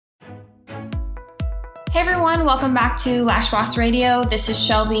everyone, welcome back to Lash Boss Radio. This is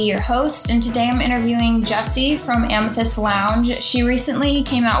Shelby, your host, and today I'm interviewing Jessie from Amethyst Lounge. She recently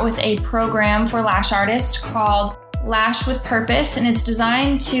came out with a program for lash artists called Lash with Purpose, and it's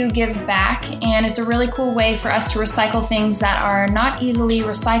designed to give back, and it's a really cool way for us to recycle things that are not easily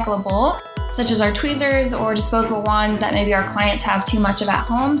recyclable, such as our tweezers or disposable wands that maybe our clients have too much of at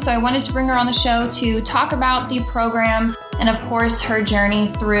home. So I wanted to bring her on the show to talk about the program and of course her journey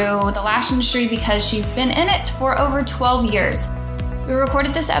through the lash industry because she's been in it for over 12 years. We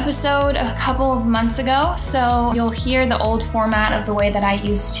recorded this episode a couple of months ago, so you'll hear the old format of the way that I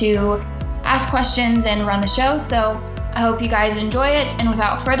used to ask questions and run the show. So I hope you guys enjoy it. And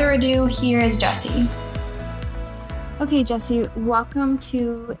without further ado, here is Jessie. Okay, Jessie, welcome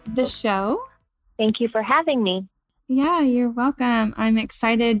to the show. Thank you for having me. Yeah, you're welcome. I'm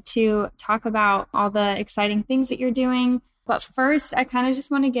excited to talk about all the exciting things that you're doing. But first, I kind of just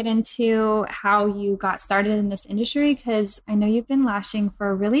want to get into how you got started in this industry because I know you've been lashing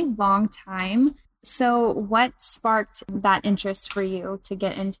for a really long time. So what sparked that interest for you to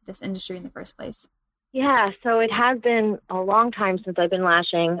get into this industry in the first place? Yeah, so it has been a long time since I've been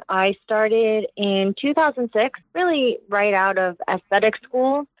lashing. I started in 2006, really right out of aesthetic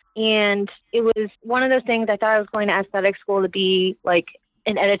school. And it was one of those things I thought I was going to aesthetic school to be like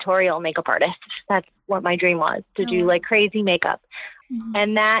an editorial makeup artist. That's what my dream was, to do like crazy makeup. Mm-hmm.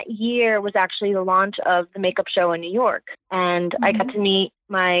 And that year was actually the launch of the makeup show in New York. And I got to meet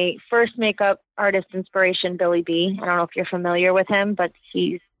my first makeup artist inspiration, Billy B. I don't know if you're familiar with him, but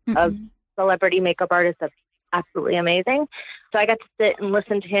he's a celebrity makeup artist that's absolutely amazing. So I got to sit and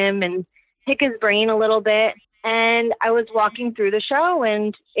listen to him and pick his brain a little bit. And I was walking through the show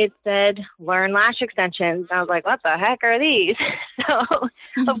and it said, learn lash extensions. And I was like, what the heck are these? So,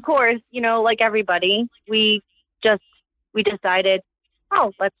 of course, you know, like everybody, we decided,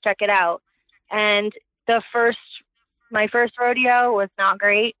 oh, let's check it out. And my first rodeo was not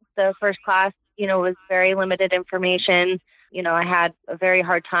great. The first class, you know, was very limited information. You know, I had a very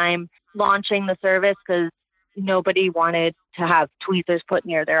hard time launching the service because nobody wanted to have tweezers put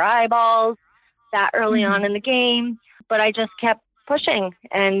near their eyeballs that early on in the game. But I just kept pushing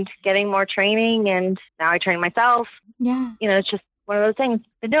and getting more training, and now I train myself. Yeah. You know, it's just one of those things.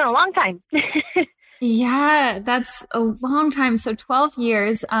 Been doing it a long time. Yeah, that's a long time. So 12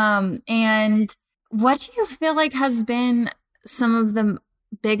 years. And what do you feel like has been some of the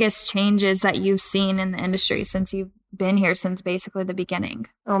biggest changes that you've seen in the industry since you've been here since basically the beginning?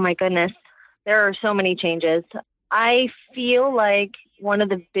 Oh my goodness. There are so many changes. I feel like one of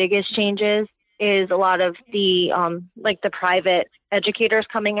the biggest changes is a lot of the like the private educators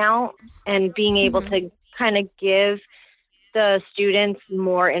coming out and being able to kind of give the students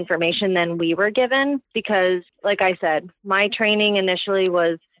more information than we were given, because like I said, my training initially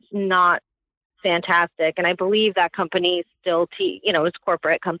was not fantastic. And I believe that company still it's a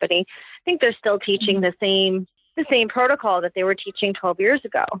corporate company. I think they're still teaching the same protocol that they were teaching 12 years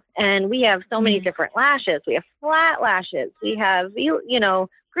ago. And we have so many different lashes. We have flat lashes. We have, you know,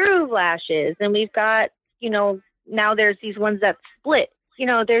 groove lashes. And we've got, you know, now there's these ones that split. You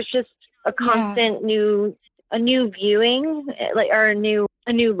know, there's just a constant new viewing, or a new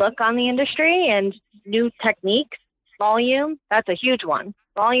look on the industry and new techniques. Volume, that's a huge one.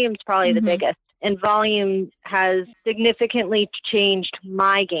 Volume's probably the biggest. And volume has significantly changed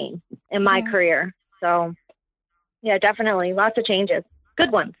my game and my career. So yeah, definitely. Lots of changes.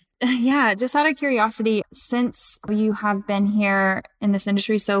 Good ones. Yeah. Just out of curiosity, since you have been here in this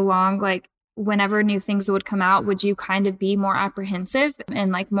industry so long, like whenever new things would come out, would you kind of be more apprehensive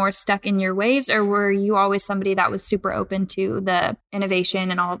and like more stuck in your ways? Or were you always somebody that was super open to the innovation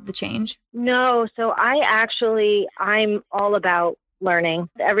and all of the change? No. So I'm all about learning.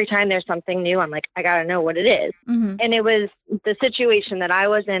 Every time there's something new, I'm like, I got to know what it is. And it was the situation that I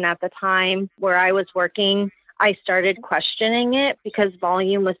was in at the time where I was working. I started questioning it because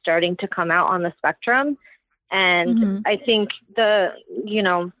volume was starting to come out on the spectrum. And I think the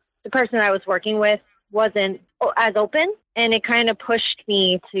person I was working with wasn't as open, and it kind of pushed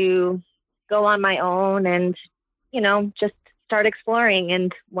me to go on my own and, you know, just start exploring.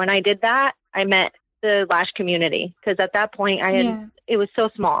 And when I did that, I met the lash community, because at that point it was so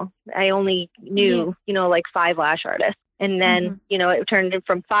small. I only knew, you know, like 5 lash artists. And then, you know, it turned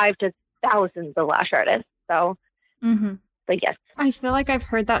from 5 to thousands of lash artists. So, but yes. I feel like I've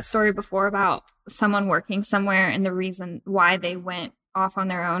heard that story before about someone working somewhere, and the reason why they went off on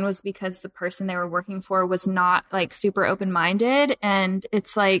their own was because the person they were working for was not like super open-minded. And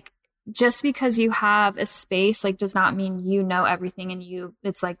it's like, just because you have a space like does not mean you know everything and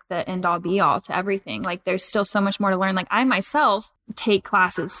it's like the end all be all to everything. Like there's still so much more to learn. Like I myself take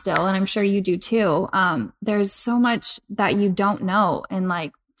classes still, and I'm sure you do too. There's so much that you don't know, and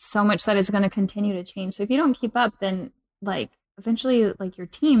like so much that is going to continue to change. So if you don't keep up, then like eventually like your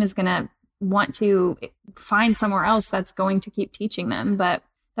team is going to want to find somewhere else that's going to keep teaching them. But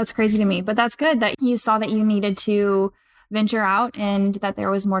that's crazy to me. But that's good that you saw that you needed to venture out and that there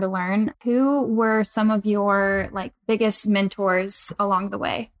was more to learn. Who were some of your like biggest mentors along the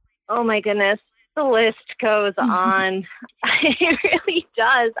way? Oh my goodness. The list goes on. It really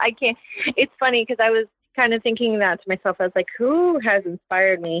does. I can't. It's funny because I was kind of thinking that to myself. I was like, who has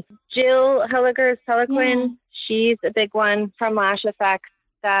inspired me? Jill Hilliker-Selequin. She's a big one from Lash Effects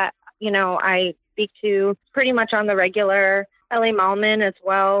that, I speak to pretty much on the regular. Ellie Malman as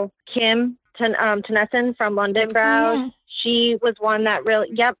well. Kim Tennyson from London Brows. Yeah. She was one that really,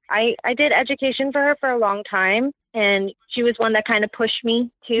 I did education for her for a long time, and she was one that kind of pushed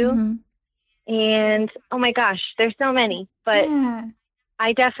me too. Mm-hmm. And oh my gosh, there's so many, but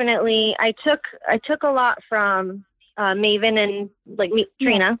I definitely, I took a lot from Maven and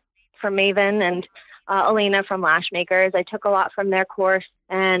Trina from Maven and Elena from Lash Makers. I took a lot from their course,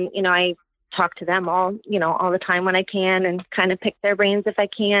 and, I talk to them all the time when I can and kind of pick their brains if I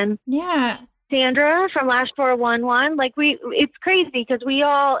can. Yeah. Sandra from Lash 411, it's crazy because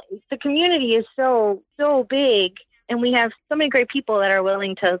the community is so big, and we have so many great people that are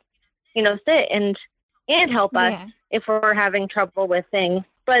willing to, sit and help us if we're having trouble with things.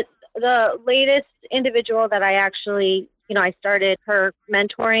 But the latest individual that I actually, I started her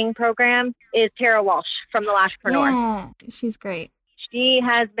mentoring program is Tara Walsh from the Lashpreneur. Yeah, she's great. She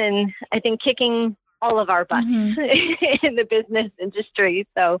has been, I think, kicking all of our butts in the business industry.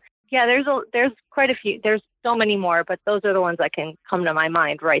 So yeah, there's quite a few. There's so many more, but those are the ones that can come to my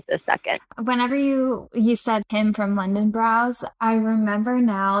mind right this second. Whenever you said Kim from London Brows, I remember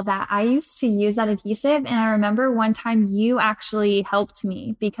now that I used to use that adhesive, and I remember one time you actually helped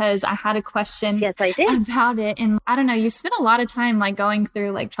me because I had a question yes, I did. about it. And I don't know, you spent a lot of time like going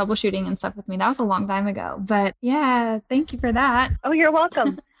through like troubleshooting and stuff with me. That was a long time ago, but yeah, thank you for that. Oh, you're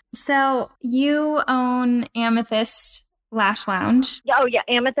welcome. So you own Amethyst Lash Lounge. Oh, yeah.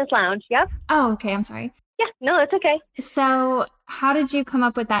 Amethyst Lounge. Yep. Oh, okay. I'm sorry. Yeah. No, that's okay. So how did you come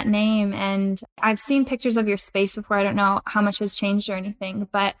up with that name? And I've seen pictures of your space before. I don't know how much has changed or anything,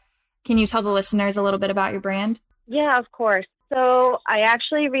 but can you tell the listeners a little bit about your brand? Yeah, of course. So I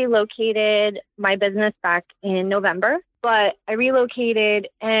actually relocated my business back in November, but I relocated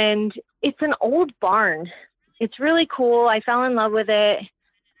and it's an old barn. It's really cool. I fell in love with it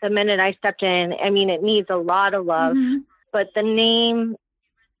the minute I stepped in. I mean, it needs a lot of love. Mm-hmm. But the name,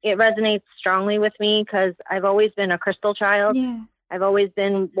 it resonates strongly with me because I've always been a crystal child. Yeah. I've always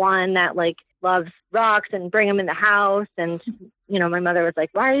been one that loves rocks and bring them in the house. And, my mother was like,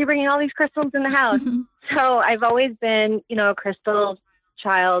 why are you bringing all these crystals in the house? So I've always been, a crystal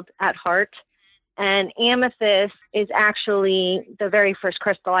child at heart. And amethyst is actually the very first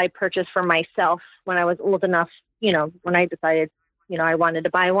crystal I purchased for myself when I was old enough, when I decided, I wanted to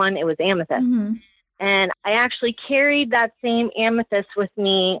buy one, it was amethyst. Mm-hmm. And I actually carried that same amethyst with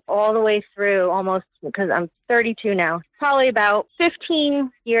me all the way through almost, because I'm 32 now, probably about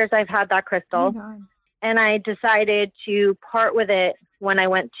 15 years I've had that crystal. Oh, and I decided to part with it when I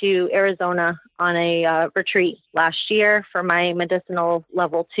went to Arizona on a retreat last year for my medicinal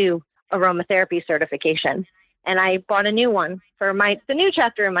level 2 aromatherapy certification. And I bought a new one for the new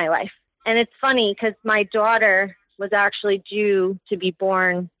chapter in my life. And it's funny because my daughter was actually due to be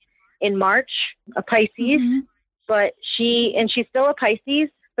born in March, a Pisces, but she's still a Pisces,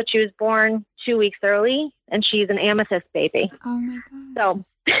 but she was born 2 weeks early, and she's an amethyst baby. Oh my God.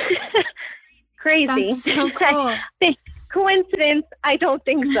 So crazy. That's so cool. Coincidence? I don't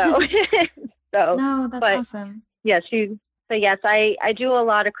think so. No, that's awesome. Yeah, yes, I do a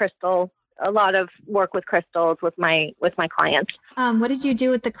lot of work with crystals with my clients. What did you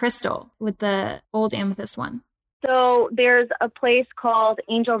do with the crystal, with the old amethyst one? So there's a place called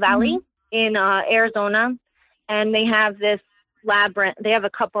Angel Valley in Arizona, and they have this labyrinth. They have a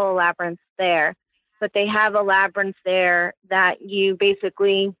couple of labyrinths there, but they have a labyrinth there that you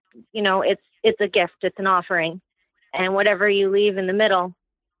basically, it's a gift. It's an offering. And whatever you leave in the middle,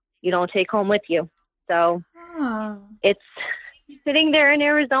 you don't take home with you. So it's sitting there in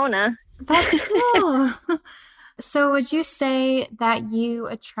Arizona. That's cool. So would you say that you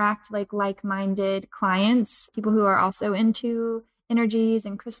attract like-minded clients, people who are also into energies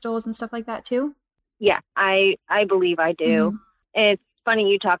and crystals and stuff like that too? Yeah, I believe I do. Mm-hmm. It's funny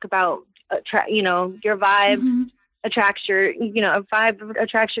you talk about, your vibe. Mm-hmm. attracts your, a vibe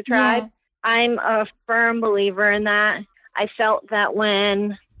attracts your tribe. Yeah. I'm a firm believer in that. I felt that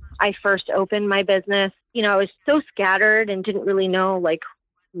when I first opened my business, I was so scattered and didn't really know like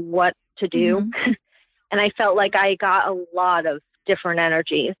what to do. And I felt like I got a lot of different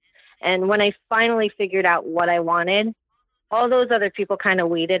energies. And when I finally figured out what I wanted, all those other people kind of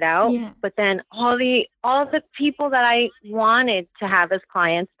weeded out. Yeah. But then all the people that I wanted to have as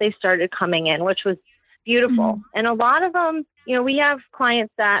clients, they started coming in, which was beautiful. And a lot of them, we have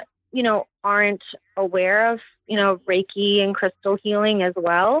clients that, aren't aware of, Reiki and crystal healing as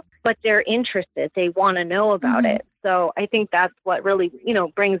well, but they're interested. They want to know about it. So I think that's what really,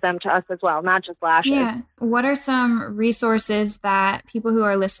 brings them to us as well, not just lashes. Yeah. What are some resources that people who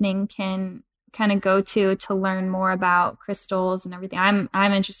are listening can kind of go to learn more about crystals and everything? I'm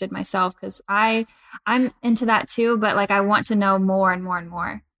interested myself because I'm into that too, but like I want to know more and more and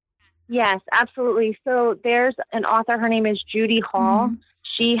more. Yes, absolutely. So there's an author, her name is Judy Hall.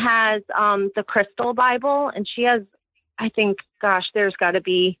 She has the Crystal Bible, and she has, I think, there's got to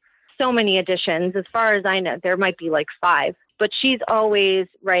be so many editions. As far as I know, there might be like 5, but she's always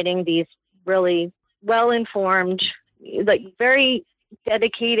writing these really well-informed, like very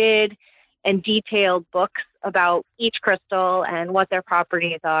dedicated and detailed books about each crystal and what their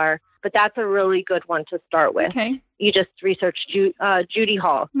properties are. But that's a really good one to start with. Okay. You just research Judy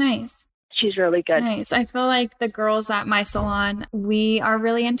Hall. Nice. She's really good. Nice. I feel like the girls at my salon, we are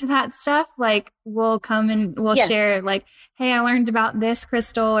really into that stuff. Like we'll come and we'll share like, hey, I learned about this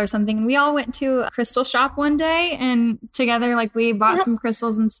crystal or something. And we all went to a crystal shop one day and together, like we bought some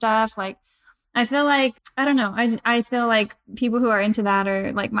crystals and stuff. Like, I feel like, I don't know. I feel like people who are into that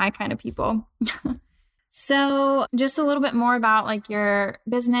are like my kind of people. So just a little bit more about like your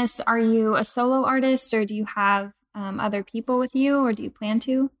business. Are you a solo artist or do you have other people with you or do you plan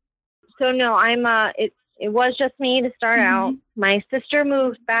to? So no, it was just me to start out. My sister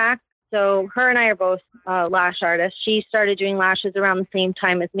moved back. So her and I are both lash artists. She started doing lashes around the same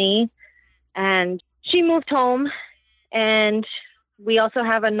time as me. And she moved home. And we also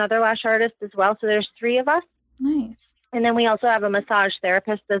have another lash artist as well. So there's 3 of us. Nice. And then we also have a massage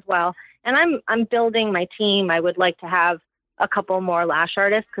therapist as well. And I'm building my team. I would like to have a couple more lash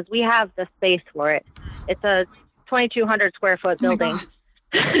artists because we have the space for it. It's a 2,200 square foot building.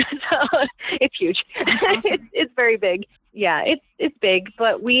 So it's huge. Awesome. It's very big. Yeah, it's big,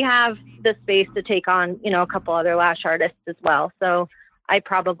 but we have the space to take on, a couple other lash artists as well. So I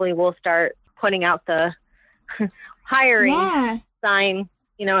probably will start putting out the hiring sign,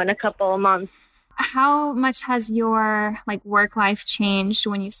 in a couple of months. How much has your like work life changed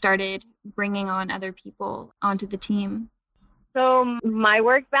when you started bringing on other people onto the team? So my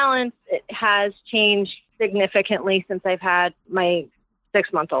work balance has changed significantly since I've had my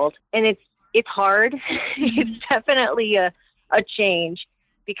 6-month-old, and it's hard. It's definitely a change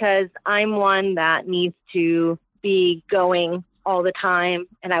because I'm one that needs to be going all the time,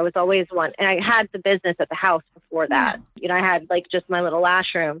 and I was always one. And I had the business at the house before that. I had like just my little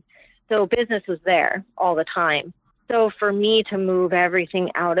lash room. So business was there all the time. So for me to move everything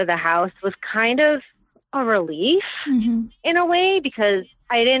out of the house was kind of a relief in a way because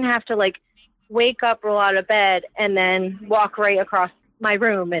I didn't have to like wake up, roll out of bed, and then walk right across my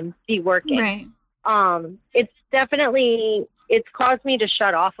room and be working. Right. It's caused me to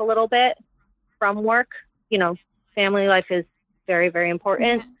shut off a little bit from work. Family life is very, very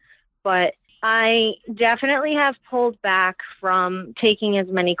important, but I definitely have pulled back from taking as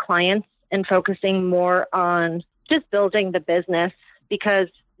many clients and focusing more on just building the business because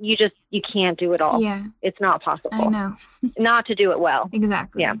you can't do it all. Yeah. It's not possible. I know. Not to do it well.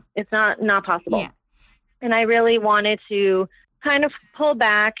 Exactly. Yeah. It's not possible. Yeah. And I really wanted to kind of pull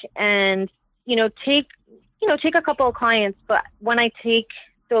back and, take a couple of clients. But when I take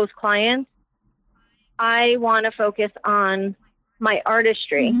those clients, I want to focus on my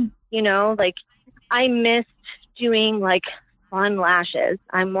artistry. Like I missed doing like fun lashes.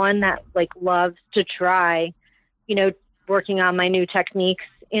 I'm one that like loves to try, working on my new techniques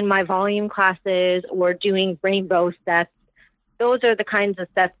in my volume classes or doing rainbow sets. Those are the kinds of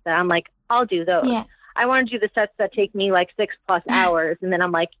sets that I'm like, I'll do those. Yeah. I want to do the sets that take me like 6+ hours. And then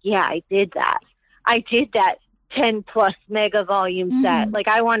I'm like, yeah, I did that. I did that 10+ mega volume set. Like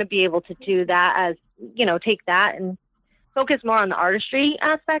I want to be able to do that as, take that and focus more on the artistry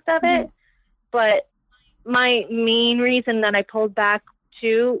aspect of it. Yeah. But my main reason that I pulled back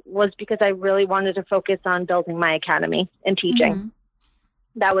too was because I really wanted to focus on building my academy and teaching.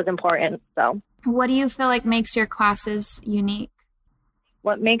 That was important. So what do you feel like makes your classes unique?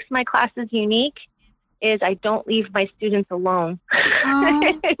 What makes my classes unique is I don't leave my students alone,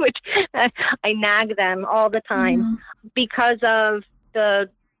 which I nag them all the time because of the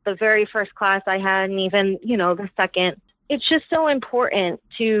very first class I had, and even, the second. It's just so important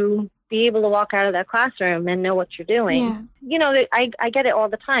to be able to walk out of that classroom and know what you're doing. Yeah. I get it all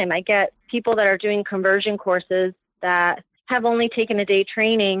the time. I get people that are doing conversion courses that have only taken a day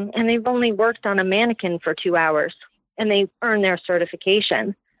training, and they've only worked on a mannequin for 2 hours, and they earn their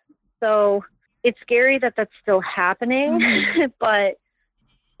certification. So it's scary that that's still happening, but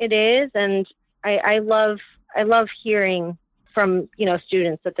it is. And I love hearing from,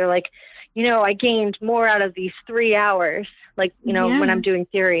 students that they're like, I gained more out of these 3 hours. Like, when I'm doing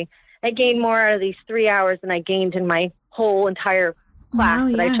theory, I gained more out of these 3 hours than I gained in my whole entire class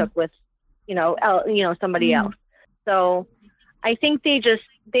that I took with, somebody else. So I think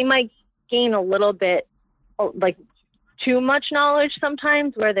they might gain a little bit, like, too much knowledge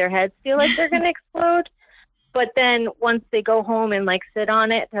sometimes, where their heads feel like they're going to explode. But then once they go home and like sit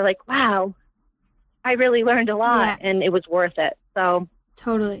on it, they're like, wow, I really learned a lot and it was worth it. So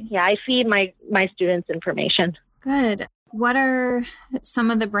totally. Yeah, I feed my students information. Good. What are some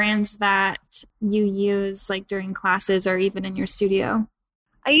of the brands that you use, like during classes or even in your studio?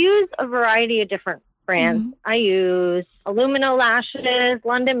 I use a variety of different brands. I use Illumino Lashes,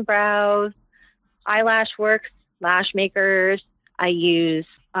 London Brows, Eyelash Works, Lash Makers. I use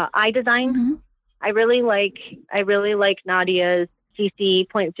iDesign. I really like Nadia's CC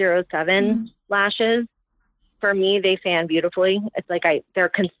 .07 lashes. For me, they fan beautifully. It's like they're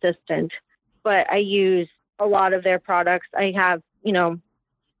consistent, but I use a lot of their products. I have,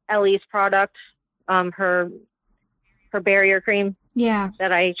 Ellie's product, her barrier cream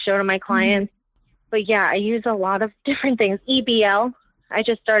that I show to my clients. But yeah, I use a lot of different things. EBL. I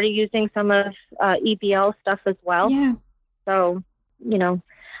just started using some of EBL stuff as well. Yeah. So,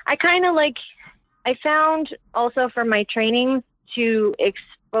 I found also for my trainings to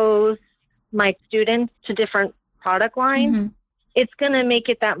expose my students to different product lines. It's going to make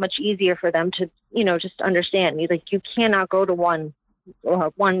it that much easier for them to, just understand. Like, you cannot go to one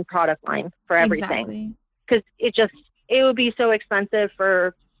product line for everything. Because it would be so expensive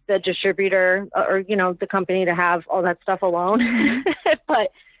for the distributor or, the company to have all that stuff alone.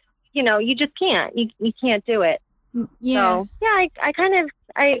 But, you just can't. You can't do it. Yeah. So, yeah,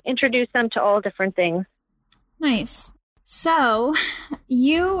 I introduce them to all different things. Nice. So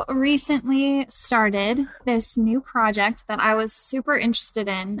you recently started this new project that I was super interested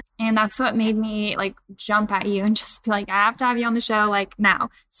in. And that's what made me like jump at you and just be like, I have to have you on the show like now.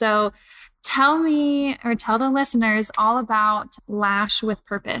 So tell me, or tell the listeners, all about Lash with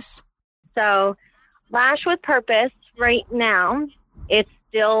Purpose. So Lash with Purpose right now, it's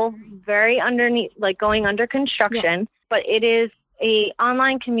still very going under construction, but it is a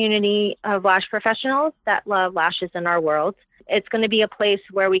online community of lash professionals that love lashes in our world. It's going to be a place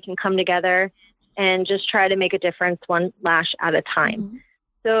where we can come together and just try to make a difference one lash at a time.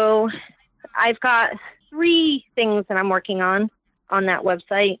 So I've got 3 things that I'm working on that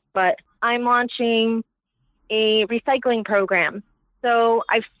website, but I'm launching a recycling program. So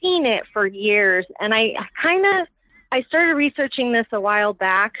I've seen it for years, and I started researching this a while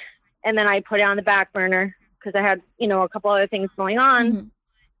back, and then I put it on the back burner because I had, a couple other things going on.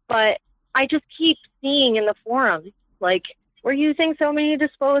 But I just keep seeing in the forums, like, we're using so many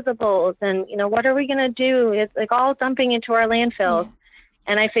disposables, and, what are we going to do? It's like all dumping into our landfills.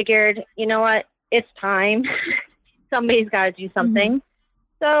 And I figured, you know what? It's time. Somebody's got to do something.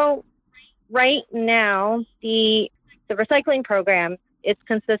 So right now, the recycling program, it's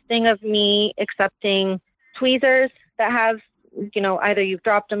consisting of me accepting tweezers that have, either you've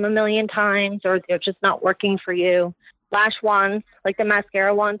dropped them a million times or they're just not working for you. Lash wands, like the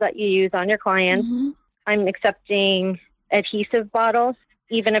mascara wands that you use on your clients. I'm accepting adhesive bottles,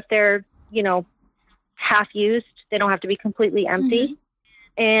 even if they're, half used. They don't have to be completely empty.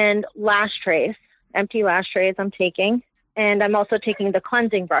 And lash trays, empty lash trays I'm taking. And I'm also taking the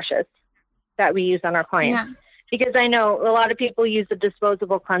cleansing brushes that we use on our clients. Because I know a lot of people use the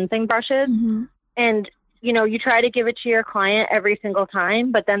disposable cleansing brushes. And you try to give it to your client every single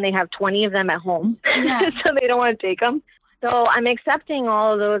time, but then they have 20 of them at home. So they don't want to take them. So I'm accepting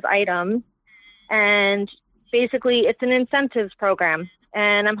all of those items, and basically it's an incentives program.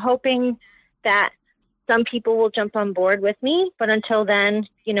 And I'm hoping that some people will jump on board with me. But until then,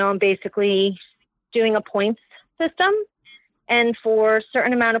 I'm basically doing a points system. And for a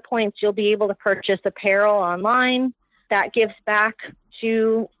certain amount of points, you'll be able to purchase apparel online that gives back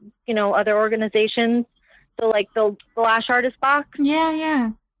to, other organizations. So like the Lash Artist box.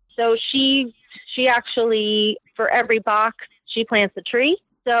 So she actually, for every box, she plants a tree.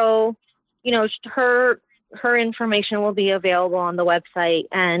 So her information will be available on the website,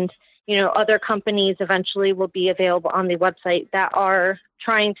 and other companies eventually will be available on the website that are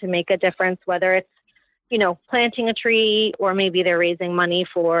trying to make a difference, whether it's planting a tree, or maybe they're raising money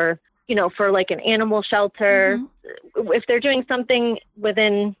for like an animal shelter. If they're doing something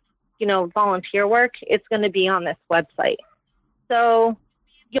within volunteer work, it's going to be on this website. So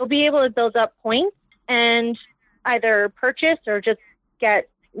you'll be able to build up points and either purchase or just get,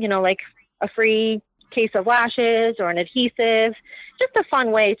 like a free case of lashes or an adhesive, just a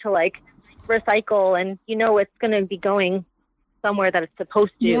fun way to like recycle, and it's going to be going somewhere that it's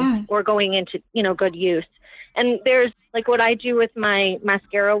supposed to, or going into, good use. And there's like what I do with my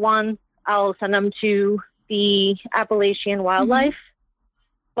mascara wands, I'll send them to the Appalachian Wildlife,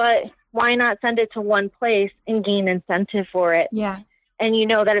 but why not send it to one place and gain incentive for it? Yeah. And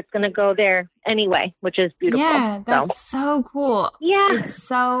that it's going to go there anyway, which is beautiful. Yeah, that's so cool. Yeah. It's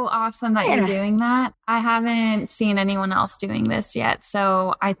so awesome that you're doing that. I haven't seen anyone else doing this yet,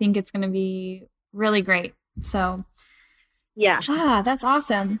 so I think it's going to be really great. So, yeah. That's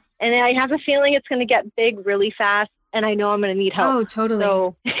awesome. And I have a feeling it's going to get big really fast, and I know I'm going to need help. Oh, totally.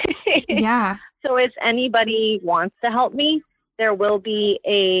 So, yeah. So if anybody wants to help me, there will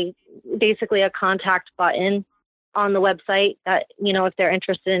be basically a contact button on the website that, if they're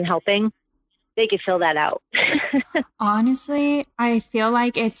interested in helping, they could fill that out. Honestly, I feel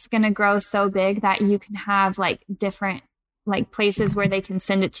like it's going to grow so big that you can have like different like places where they can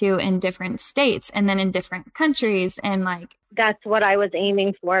send it to in different states and then in different countries. And like, that's what I was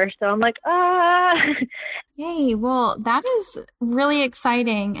aiming for. So I'm like, Yay. Well, that is really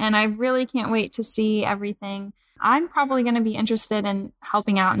exciting. And I really can't wait to see everything. I'm probably going to be interested in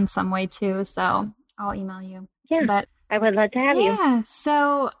helping out in some way too. So I'll email you. Yeah, but I would love to have you. Yeah.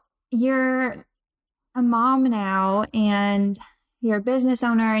 So you're a mom now and you're a business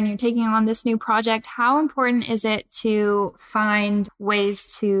owner and you're taking on this new project. How important is it to find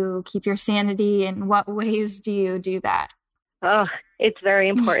ways to keep your sanity, and what ways do you do that? Oh, it's very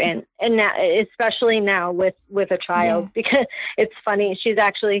important. And now, especially now with a child, because it's funny. She's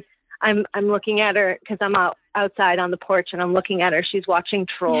actually, I'm looking at her because I'm outside on the porch and I'm looking at her. She's watching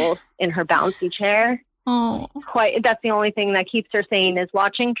Trolls in her bouncy chair. Oh, That's the only thing that keeps her sane, is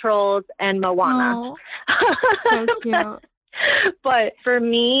watching Trolls and Moana. Oh, so cute. But for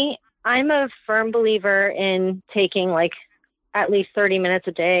me, I'm a firm believer in taking like at least 30 minutes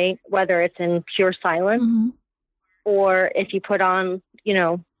a day, whether it's in pure silence or if you put on,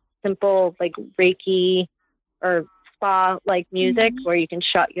 simple like Reiki or spa like music where you can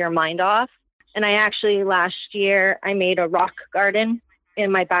shut your mind off. And I actually last year I made a rock garden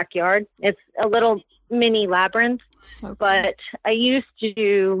in my backyard. It's a little mini labyrinth, but I used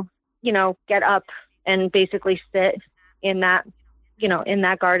to, get up and basically sit in that, in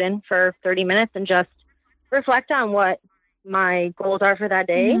that garden for 30 minutes and just reflect on what my goals are for that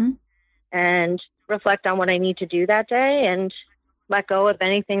day and reflect on what I need to do that day and let go of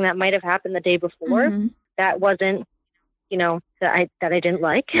anything that might have happened the day before that wasn't, that I didn't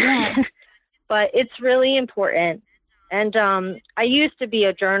like. Yeah. But it's really important. And I used to be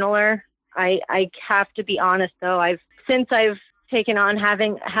a journaler. I have to be honest, though. Since I've taken on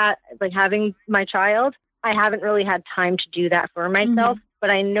having my child, I haven't really had time to do that for myself.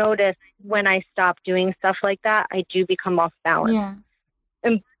 But I notice when I stop doing stuff like that, I do become off balance. Yeah.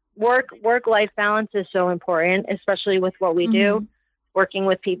 And work-life balance is so important, especially with what we do, working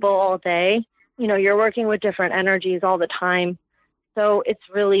with people all day. You're working with different energies all the time. So it's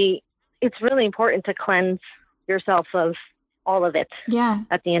really important to cleanse yourself of all of it. Yeah.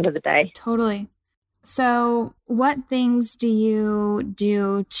 At the end of the day. Totally. So what things do you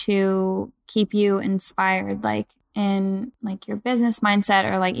do to keep you inspired, like in like your business mindset,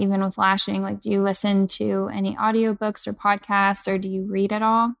 or like even with lashing? Like, do you listen to any audiobooks or podcasts, or do you read at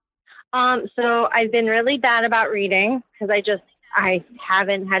all? So I've been really bad about reading because I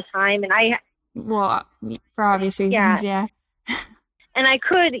haven't had time, and well, for obvious reasons. Yeah. And I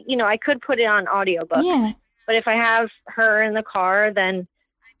could put it on audiobook. Yeah. But if I have her in the car, then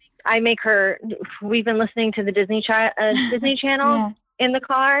I make her. We've been listening to the Disney Channel in the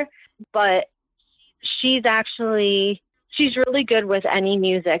car, but she's really good with any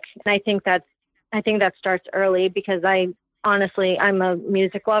music, and I think that starts early because I'm a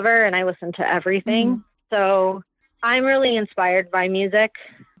music lover and I listen to everything. So I'm really inspired by music,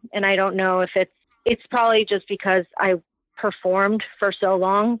 and I don't know if it's probably just because I performed for so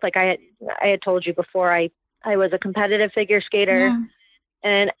long. Like I had told you before, I was a competitive figure skater. Yeah.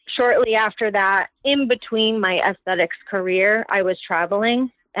 And shortly after that, in between my aesthetics career, I was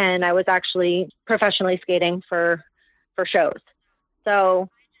traveling and I was actually professionally skating for shows. So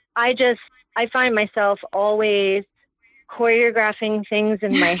I find myself always choreographing things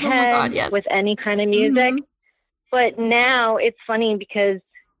in my Oh my head God, yes. with any kind of music. Mhm. But now it's funny because,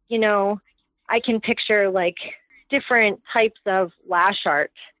 you know, I can picture like different types of lash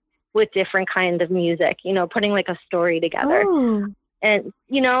art with different kinds of music, you know, putting like a story together. Ooh. And,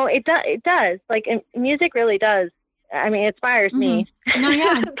 you know, it does. Like, music really does. I mean, it inspires me. No,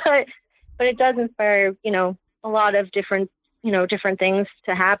 yeah. but it does inspire, you know, a lot of different things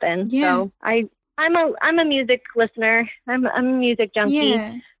to happen. Yeah. So I'm a music listener. I'm a music junkie.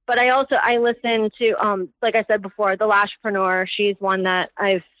 Yeah. But I listen to, like I said before, The Lashpreneur. She's one that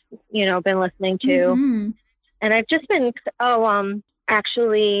I've, you know, been listening to. Mhm. And I've just been,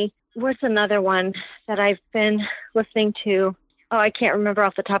 actually, what's another one that I've been listening to? Oh, I can't remember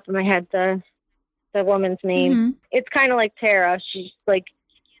off the top of my head the woman's name. Mhm. It's kind of like Tara. She's like,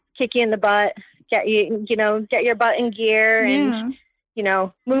 kick you in the butt, get your butt in gear, Yeah. and, you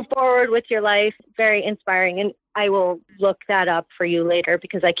know, move forward with your life. Very inspiring. And I will look that up for you later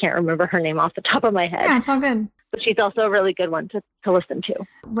because I can't remember her name off the top of my head. Yeah, it's all good. But she's also a really good one to listen to.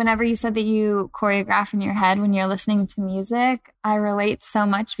 Whenever you said that you choreograph in your head when you're listening to music, I relate so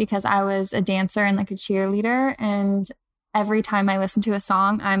much because I was a dancer and like a cheerleader. And every time I listen to a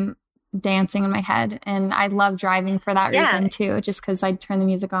song, I'm dancing in my head. And I love driving for that reason too, just because I turn the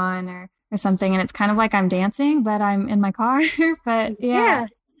music on or something. And it's kind of like I'm dancing, but I'm in my car. But yeah.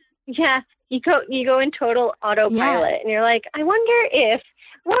 You go in total autopilot, and you're like, I wonder if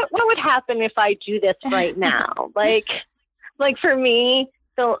what would happen if I do this right now? like for me,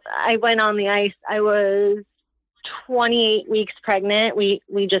 so I went on the ice. I was 28 weeks pregnant. We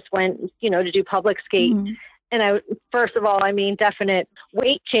just went, you know, to do public skate. Mhm. And first of all, I mean, definite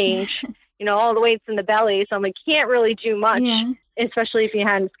weight change, you know, all the weight's in the belly. So I'm like, can't really do much, especially if you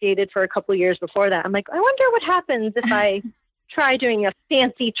hadn't skated for a couple of years before that. I'm like, I wonder what happens if I try doing a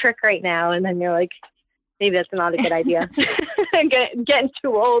fancy trick right now. And then you're like, maybe that's not a good idea. I'm getting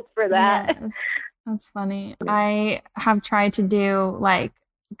too old for that. Yes, that's funny. I have tried to do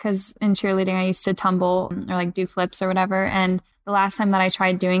because in cheerleading, I used to tumble or like do flips or whatever. And the last time that I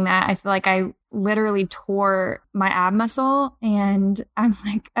tried doing that, I feel like I literally tore my ab muscle. And I'm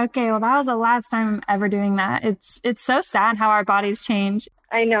like, okay, well, that was the last time I'm ever doing that. It's so sad how our bodies change.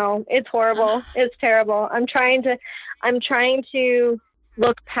 I know. It's horrible. It's terrible. I'm trying to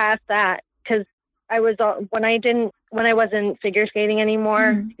look past that because when I wasn't figure skating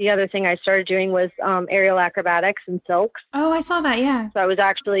anymore, the other thing I started doing was aerial acrobatics and silks. Oh, I saw that. Yeah. So I was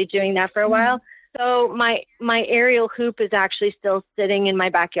actually doing that for a while. So my aerial hoop is actually still sitting in my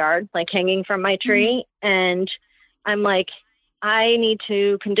backyard, like hanging from my tree. And I'm like, I need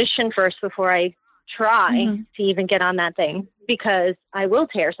to condition first before I try to even get on that thing because I will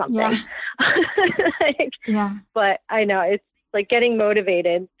tear something. Yeah. But I know it's like getting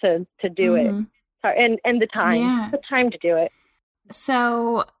motivated to do it. And the time to do it.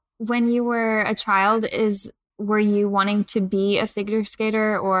 So when you were a child, were you wanting to be a figure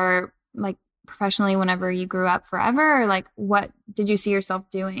skater or like professionally whenever you grew up forever? Or like what did you see yourself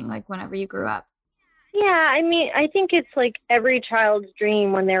doing like whenever you grew up? Yeah, I mean, I think it's like every child's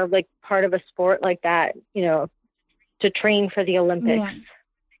dream when they're like part of a sport like that, you know, to train for the Olympics. Yeah.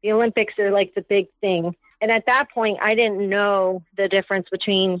 The Olympics are like the big thing. And at that point, I didn't know the difference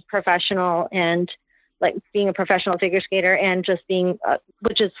between professional and like being a professional figure skater and just being,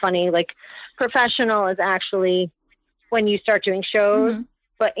 which is funny, like professional is actually when you start doing shows,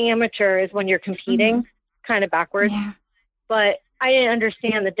 but amateur is when you're competing, kind of backwards. Yeah. But I didn't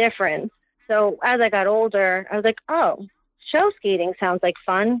understand the difference. So as I got older, I was like, oh, show skating sounds like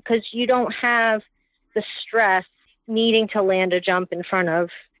fun because you don't have the stress needing to land a jump in front of,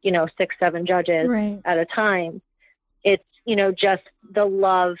 6-7 judges at a time. It's, just the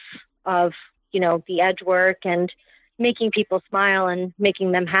love of, the edge work and making people smile and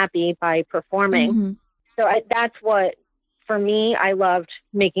making them happy by performing. So that's what, for me, I loved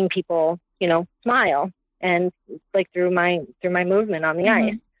making people, smile and like through my movement on the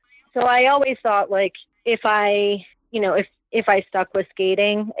ice. So I always thought like if I stuck with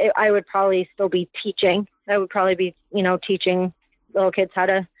skating, I would probably still be teaching. I would probably be, teaching little kids how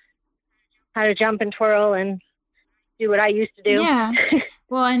to jump and twirl and do what I used to do. Yeah.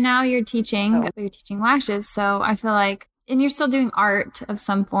 Well, and now you're teaching lashes. So I feel like, and you're still doing art of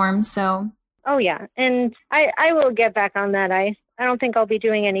some form. So. Oh yeah. And I will get back on that ice. I don't think I'll be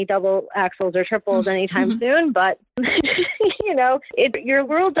doing any double axles or triples anytime soon, but your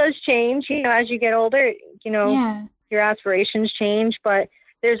world does change, as you get older, your aspirations change, but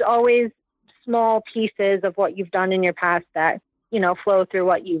there's always small pieces of what you've done in your past that, flow through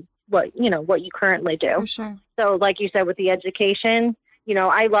what you currently do. For sure. So like you said, with the education,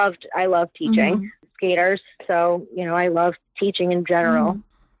 I love teaching skaters. So, I love teaching in general.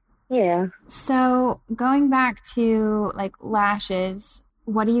 Yeah. So going back to like lashes,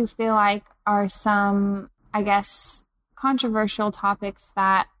 what do you feel like are some, I guess, controversial topics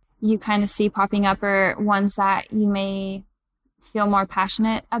that you kind of see popping up, or ones that you may feel more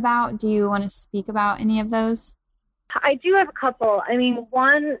passionate about? Do you want to speak about any of those? I do have a couple. I mean,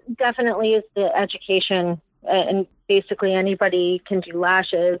 one definitely is the education, and basically anybody can do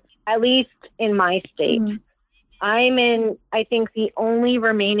lashes, at least in my state. I'm in, I think, the only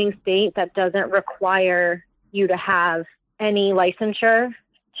remaining state that doesn't require you to have any licensure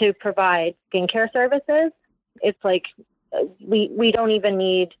to provide skincare services. It's like we don't even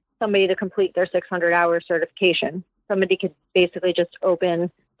need somebody to complete their 600-hour certification. Somebody could basically just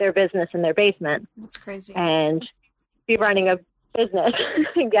open their business in their basement. That's crazy. And be running a business.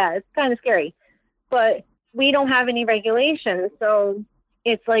 Yeah, it's kind of scary. But we don't have any regulations, so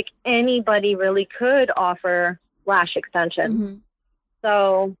it's like anybody really could offer lash extension.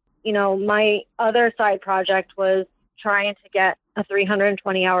 So, my other side project was trying to get a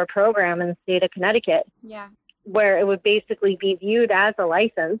 320-hour program in the state of Connecticut. Yeah. Where it would basically be viewed as a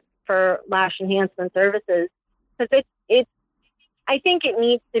license for lash enhancement services. Because I think it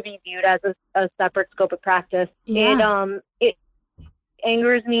needs to be viewed as a separate scope of practice. Yeah. It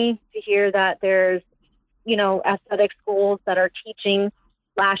angers me to hear that there's, aesthetic schools that are teaching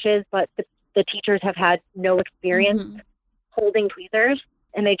lashes, but the teachers have had no experience holding tweezers,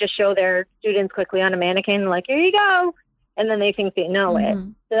 and they just show their students quickly on a mannequin, like, here you go. And then they think they know it.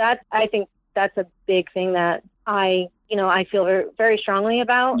 So I think that's a big thing that I feel very, very strongly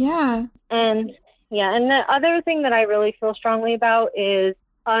about. Yeah. And the other thing that I really feel strongly about is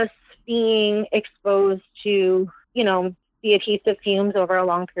us being exposed to, the adhesive fumes over a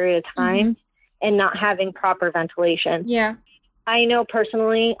long period of time and not having proper ventilation. Yeah. I know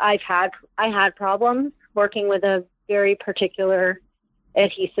personally I had problems working with a very particular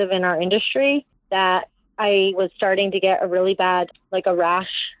adhesive in our industry that I was starting to get a really bad, like a rash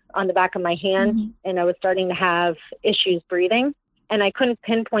on the back of my hand, and I was starting to have issues breathing, and I couldn't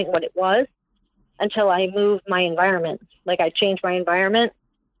pinpoint what it was until I moved my environment. Like I changed my environment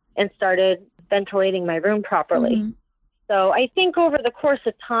and started ventilating my room properly. So I think over the course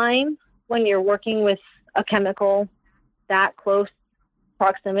of time, when you're working with a chemical that close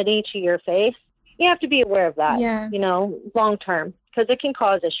proximity to your face, you have to be aware of that, long term, because it can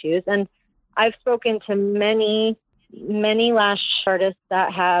cause issues. And I've spoken to many lash artists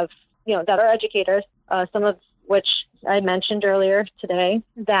that have, that are educators, some of which I mentioned earlier today,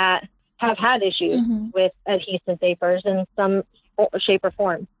 that have had issues with adhesive vapors in some shape or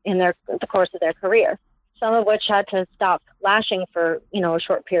form in the course of their career, some of which had to stop lashing for, a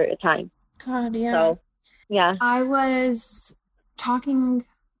short period of time. God, yeah. So, yeah. I was talking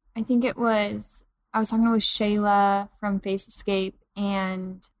with Shayla from Face Escape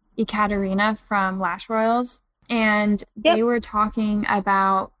and Ekaterina from Lash Royals. And they were talking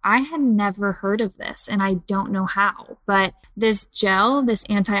about, I had never heard of this, and I don't know how, but this gel, this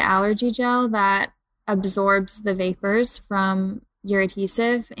anti-allergy gel that absorbs the vapors from your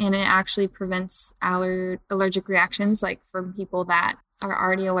adhesive, and it actually prevents allergic reactions, like from people that are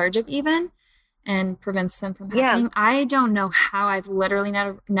already allergic even, and prevents them from happening. I don't know how. I've literally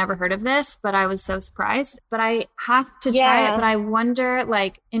never heard of this, but I was so surprised. But I have to try it. But I wonder,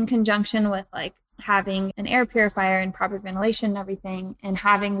 like, in conjunction with like having an air purifier and proper ventilation and everything, and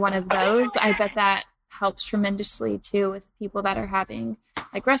having one of those, I bet that helps tremendously too with people that are having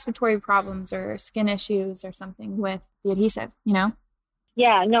like respiratory problems or skin issues or something with the adhesive,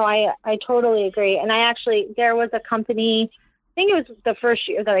 Yeah, no, I totally agree. And there was a company, I think it was the first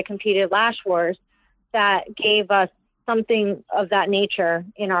year that I competed at Lash Wars, that gave us something of that nature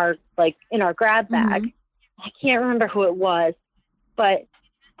in our grab bag. I can't remember who it was, but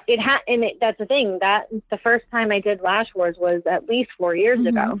that's the thing, that the first time I did Lash Wars was at least 4 years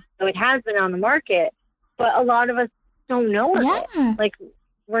ago. So it has been on the market, but a lot of us don't know of it. Like,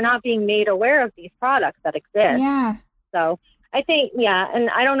 we're not being made aware of these products that exist. Yeah. So I think, and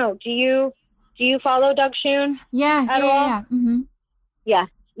I don't know, do you follow Doug Schoon? Yeah. At all? Yeah.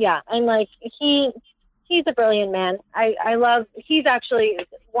 Yeah. And like, he's a brilliant man. He's actually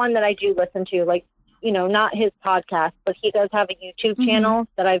one that I do listen to, like, not his podcast, but he does have a YouTube channel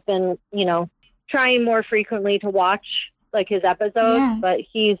that I've been, trying more frequently to watch, like, his episodes, but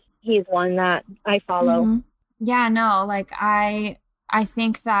he's one that I follow. Yeah, no, like I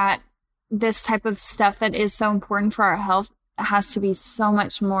think that this type of stuff that is so important for our health has to be so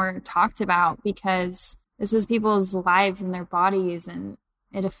much more talked about, because this is people's lives and their bodies, and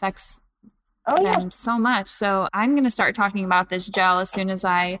it affects Oh, yeah. them so much. So I'm going to start talking about this gel as soon as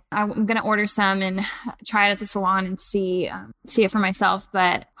I'm going to order some and try it at the salon and see it for myself.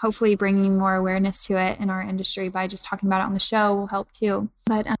 But hopefully bringing more awareness to it in our industry by just talking about it on the show will help too.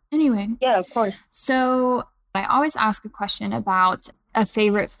 But anyway. Yeah, of course. So I always ask a question about a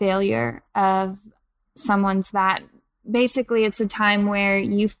favorite failure of someone's that basically it's a time where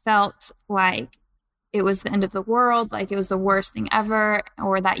you felt like it was the end of the world, like it was the worst thing ever,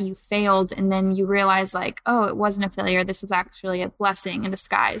 or that you failed and then you realize like, oh, it wasn't a failure. This was actually a blessing in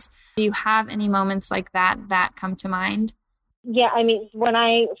disguise. Do you have any moments like that come to mind? Yeah, I mean, when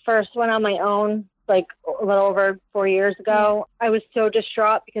I first went on my own, like a little over 4 years ago, I was so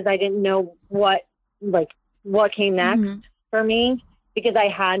distraught because I didn't know what came next for me because I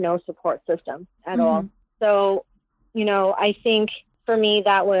had no support system at all. So, I think for me,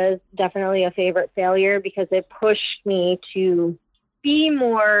 that was definitely a favorite failure because it pushed me to be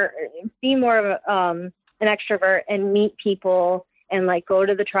more of an extrovert and meet people and like go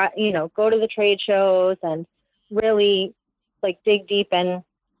to the trade shows and really like dig deep and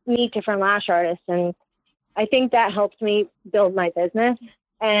meet different lash artists. And I think that helped me build my business.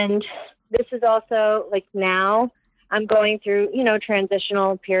 And this is also like now I'm going through,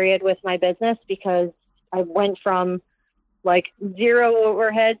 transitional period with my business because I went from like zero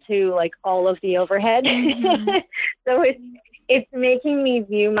overhead to like all of the overhead. So it's making me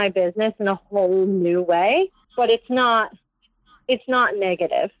view my business in a whole new way, but it's not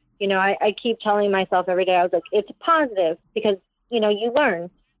negative. I keep telling myself every day, I was like, it's positive because, you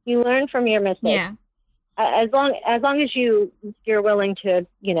learn from your mistakes. Yeah. As long as you're willing to,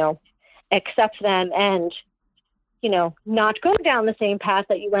 accept them and, not go down the same path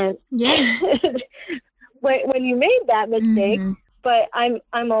that you went. Yeah. when you made that mistake, but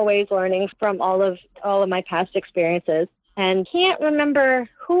I'm always learning from all of my past experiences. And can't remember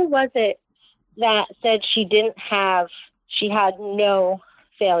who was it that said she had no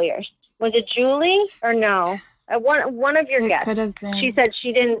failures. Was it Julie or no? One of your guests. Could have been. She said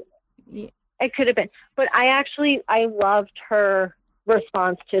she didn't. Yeah. It could have been, but I loved her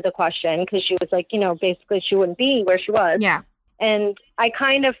response to the question because she was like, basically she wouldn't be where she was. Yeah. And I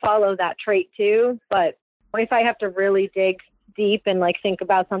kind of follow that trait too, but if I have to really dig deep and like think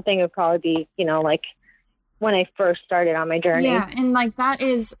about something, it would probably be, like when I first started on my journey. Yeah. And like, that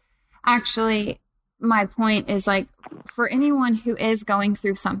is actually my point is like for anyone who is going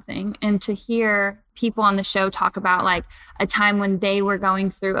through something and to hear people on the show talk about like a time when they were going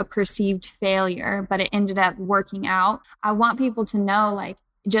through a perceived failure, but it ended up working out. I want people to know, like,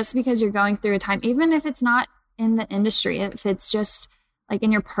 just because you're going through a time, even if it's not in the industry, if it's just like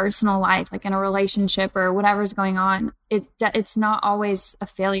in your personal life, like in a relationship or whatever's going on, it's not always a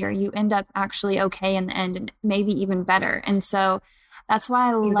failure. You end up actually okay in the end and maybe even better. And so that's why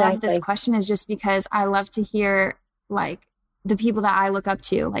I love this question, is just because I love to hear like the people that I look up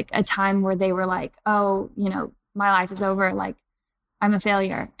to, like a time where they were like, oh, my life is over. Like I'm a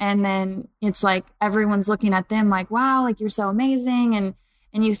failure. And then it's like, everyone's looking at them like, wow, like you're so amazing.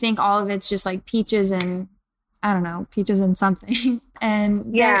 And you think all of it's just like peaches and I don't know, peaches and something.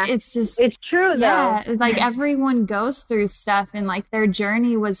 And yeah, it's true though. Yeah. Like everyone goes through stuff and like their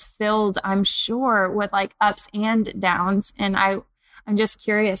journey was filled, I'm sure, with like ups and downs. And I'm just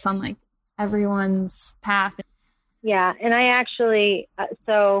curious on like everyone's path. Yeah. And I actually,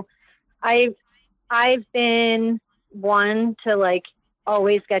 so I've been one to like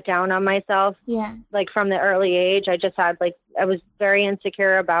always get down on myself. Yeah. Like from the early age, I just had like, I was very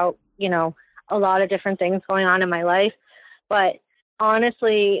insecure about, a lot of different things going on in my life. But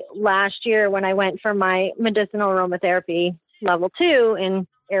honestly, last year when I went for my medicinal aromatherapy level 2 in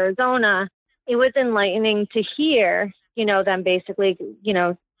Arizona, it was enlightening to hear, them basically,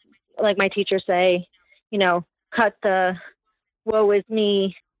 like my teachers say, cut the woe is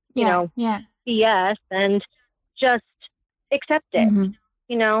me, BS and just accept it,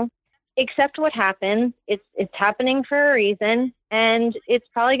 accept what happened. It's happening for a reason and it's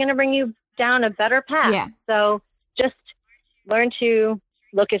probably going to bring you down a better path. Yeah. So just learn to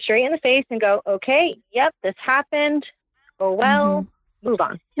look it straight in the face and go, okay, yep, this happened. Oh, well, move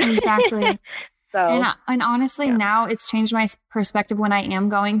on. Exactly. So, and honestly, now it's changed my perspective when I am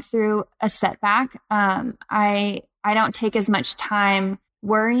going through a setback. I don't take as much time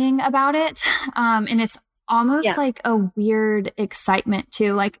worrying about it. And it's almost like a weird excitement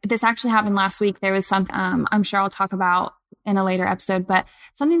too. Like this actually happened last week. There was something I'm sure I'll talk about in a later episode, but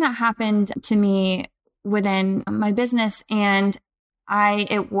something that happened to me within my business, and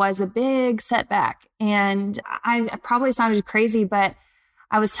it was a big setback. And I probably sounded crazy, but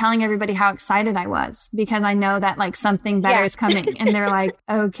I was telling everybody how excited I was because I know that like something better is coming. And they're like,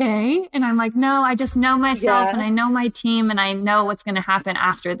 okay. And I'm like, no, I just know myself and I know my team and I know what's going to happen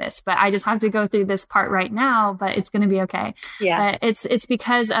after this, but I just have to go through this part right now, but it's going to be okay. Yeah. But it's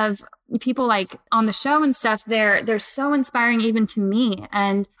because of people like on the show and stuff. They're so inspiring even to me.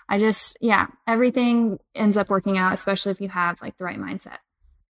 And I just, everything ends up working out, especially if you have like the right mindset.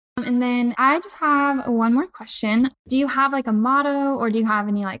 And then I just have one more question. Do you have like a motto or do you have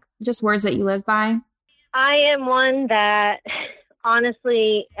any like just words that you live by? I am one that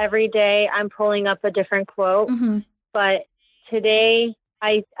honestly, every day I'm pulling up a different quote. Mm-hmm. But today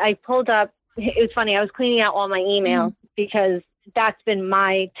I pulled up, it was funny, I was cleaning out all my emails because that's been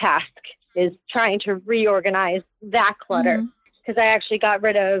my task, is trying to reorganize that clutter. Because I actually got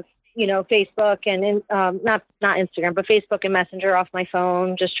rid of Facebook and not Instagram, but Facebook and Messenger off my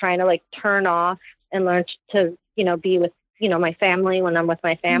phone, just trying to like turn off and learn to, be with, my family when I'm with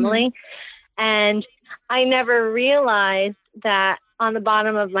my family. And I never realized that on the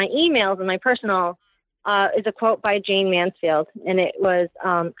bottom of my emails and my personal is a quote by Jane Mansfield. And it was,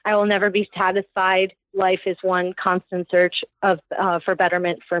 I will never be satisfied. Life is one constant search for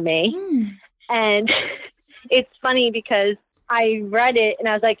betterment for me. And it's funny because I read it and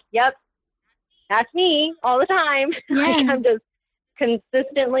I was like, yep, that's me all the time. Like, I'm just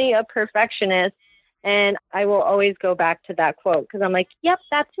consistently a perfectionist. And I will always go back to that quote because I'm like, yep,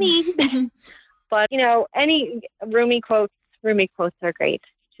 that's me. But, any Rumi quotes are great.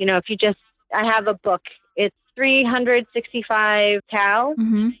 If you I have a book, it's 365 cows.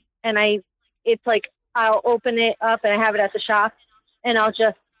 And it's like, I'll open it up and I have it at the shop and I'll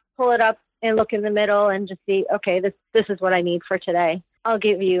just pull it up and look in the middle and just see, okay, this is what I need for today. I'll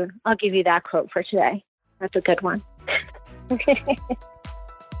give you that quote for today. That's a good one.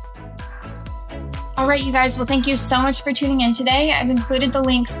 All right, you guys. Well, thank you so much for tuning in today. I've included the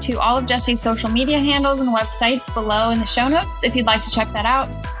links to all of Jessie's social media handles and websites below in the show notes if you'd like to check that out.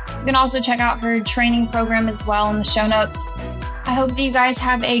 You can also check out her training program as well in the show notes. I hope that you guys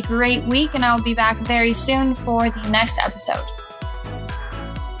have a great week, and I'll be back very soon for the next episode.